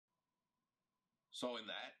So in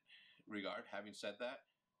that regard, having said that,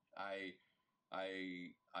 I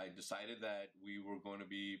decided that we were going to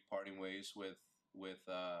be parting ways with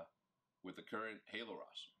the current Halo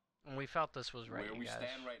roster. And we felt this was right. Where we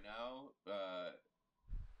stand right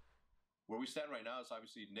now, is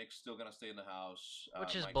obviously Nick's still gonna stay in the house,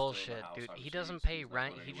 which is Mike's bullshit, house, dude. He obviously. doesn't pay He's not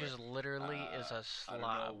rent. going He anywhere. just literally is a slob.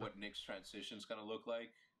 I don't know what Nick's transition's gonna look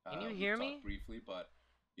like. Can you hear me? Talked briefly, but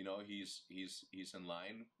you know he's in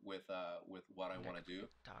line with what I want to do.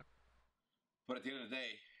 Talk. But at the end of the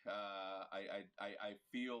day, I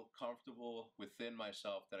feel comfortable within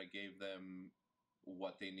myself that I gave them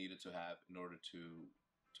what they needed to have in order to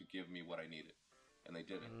give me what I needed, and they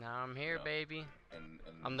didn't. And now I'm here, baby. And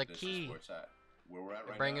I'm the this key. Is where it's at. Where we're at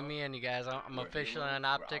right bringing now, me in, you guys. I'm officially on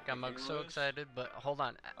Optic. I'm so excited, but hold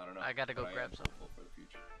on. I don't know. I gotta go grab some. For the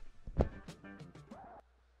future.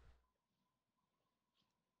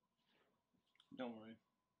 Don't worry,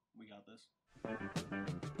 we got this.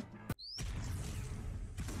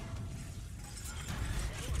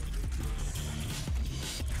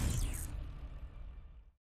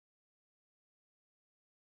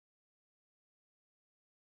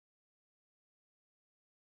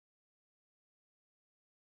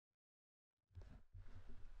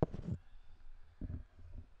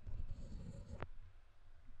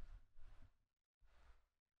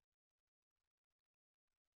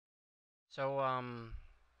 So,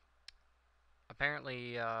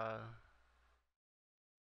 apparently, they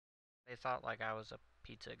thought like I was a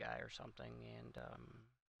pizza guy or something, and,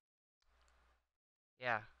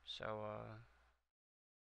 yeah, so,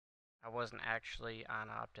 I wasn't actually on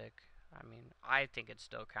Optic. I mean, I think it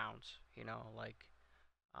still counts, you know, like,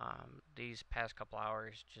 these past couple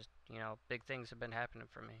hours, just, you know, big things have been happening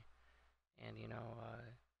for me, and, you know,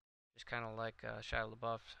 just kind of like, Shia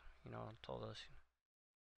LaBeouf, you know, told us,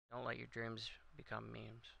 don't let your dreams become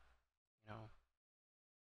memes, you know.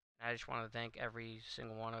 And I just want to thank every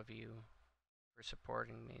single one of you for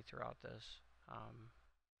supporting me throughout this.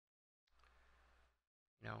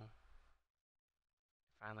 You know,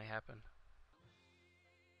 it finally happened.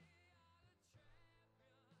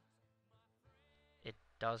 It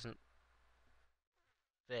doesn't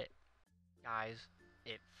fit. Guys,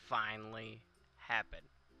 it finally happened.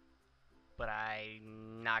 But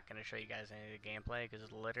I'm not going to show you guys any of the gameplay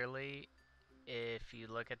because literally, if you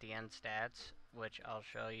look at the end stats, which I'll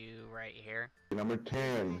show you right here. Number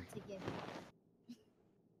 10. You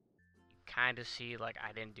kind of see like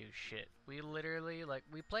I didn't do shit. We literally, like,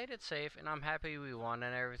 we played it safe and I'm happy we won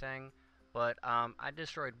and everything. But I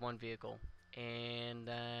destroyed one vehicle. And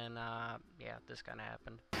then, yeah, this kind of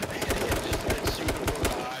happened.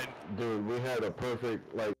 Dude, we had a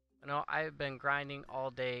perfect, like... You know, I've been grinding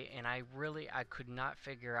all day, and I could not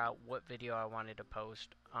figure out what video I wanted to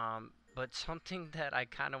post. But something that I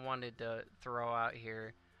kind of wanted to throw out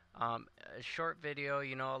here, a short video,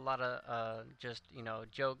 you know, a lot of just, you know,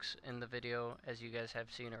 jokes in the video, as you guys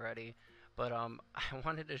have seen already. But I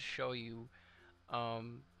wanted to show you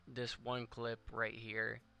this one clip right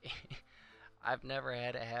here. I've never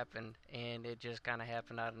had it happen, and it just kind of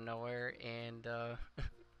happened out of nowhere, and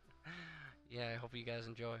yeah, I hope you guys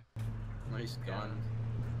enjoy. Nice gun.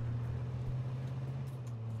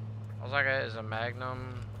 All I got is a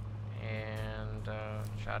Magnum and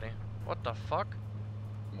shotty. What the fuck?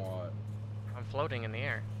 What? I'm floating in the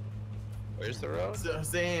air. Where's the road?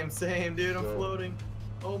 Same, dude. I'm floating.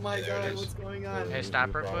 Oh my god, what's going on? Hey,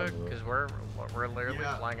 stop real quick, because we're literally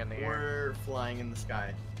flying in the air. We're flying in the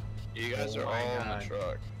sky. You guys are all in the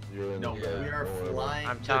truck. No, we are flying.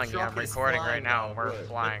 I'm telling you, I'm recording right now. We're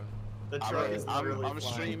flying. The truck is literally I'm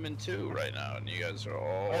streaming too right now, and you guys are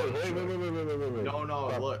all. Oh, wait.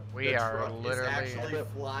 No, look. We are literally actually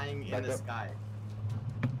flying in the sky.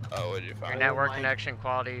 Oh, what did you find? Your network connection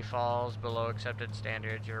quality falls below accepted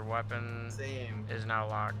standards. Your weapon is now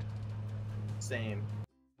locked. Same.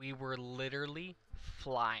 We were literally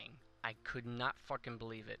flying. I could not fucking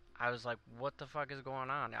believe it. I was like, what the fuck is going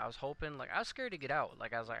on? I was hoping, like, I was scared to get out.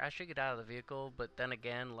 Like, I was like, I should get out of the vehicle, but then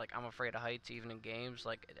again, like, I'm afraid of heights even in games.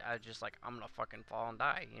 Like, I was just like, I'm gonna fucking fall and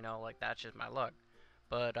die, you know? Like, that's just my luck.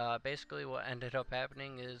 But basically what ended up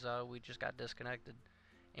happening is we just got disconnected.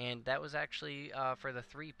 And that was actually for the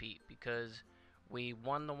 3-peat, because we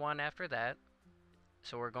won the one after that.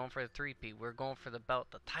 So we're going for the 3-peat. We're going for the belt,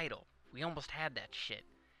 the title. We almost had that shit.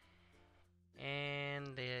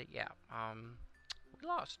 And yeah, we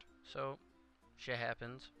lost. So shit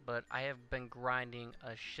happens. But I have been grinding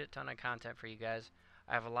a shit ton of content for you guys.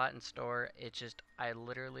 I have a lot in store. It's just I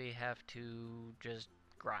literally have to just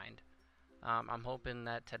grind. I'm hoping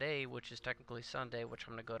that today, which is technically Sunday, which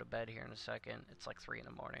I'm gonna go to bed here in a second. It's like 3 in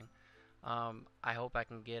the morning. I hope I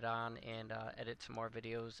can get on and edit some more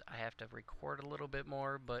videos. I have to record a little bit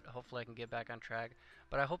more, but hopefully I can get back on track.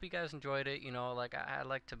 But I hope you guys enjoyed it. You know, like I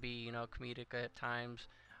like to be, you know, comedic at times.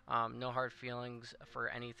 No hard feelings for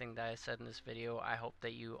anything that I said in this video. I hope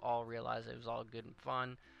that you all realize it was all good and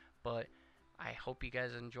fun. But I hope you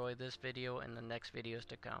guys enjoy this video and the next videos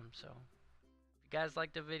to come. So if you guys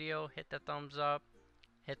liked the video, hit the thumbs up,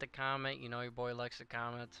 hit the comment. You know your boy likes the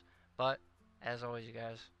comments. But as always, you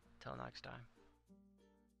guys, till next time.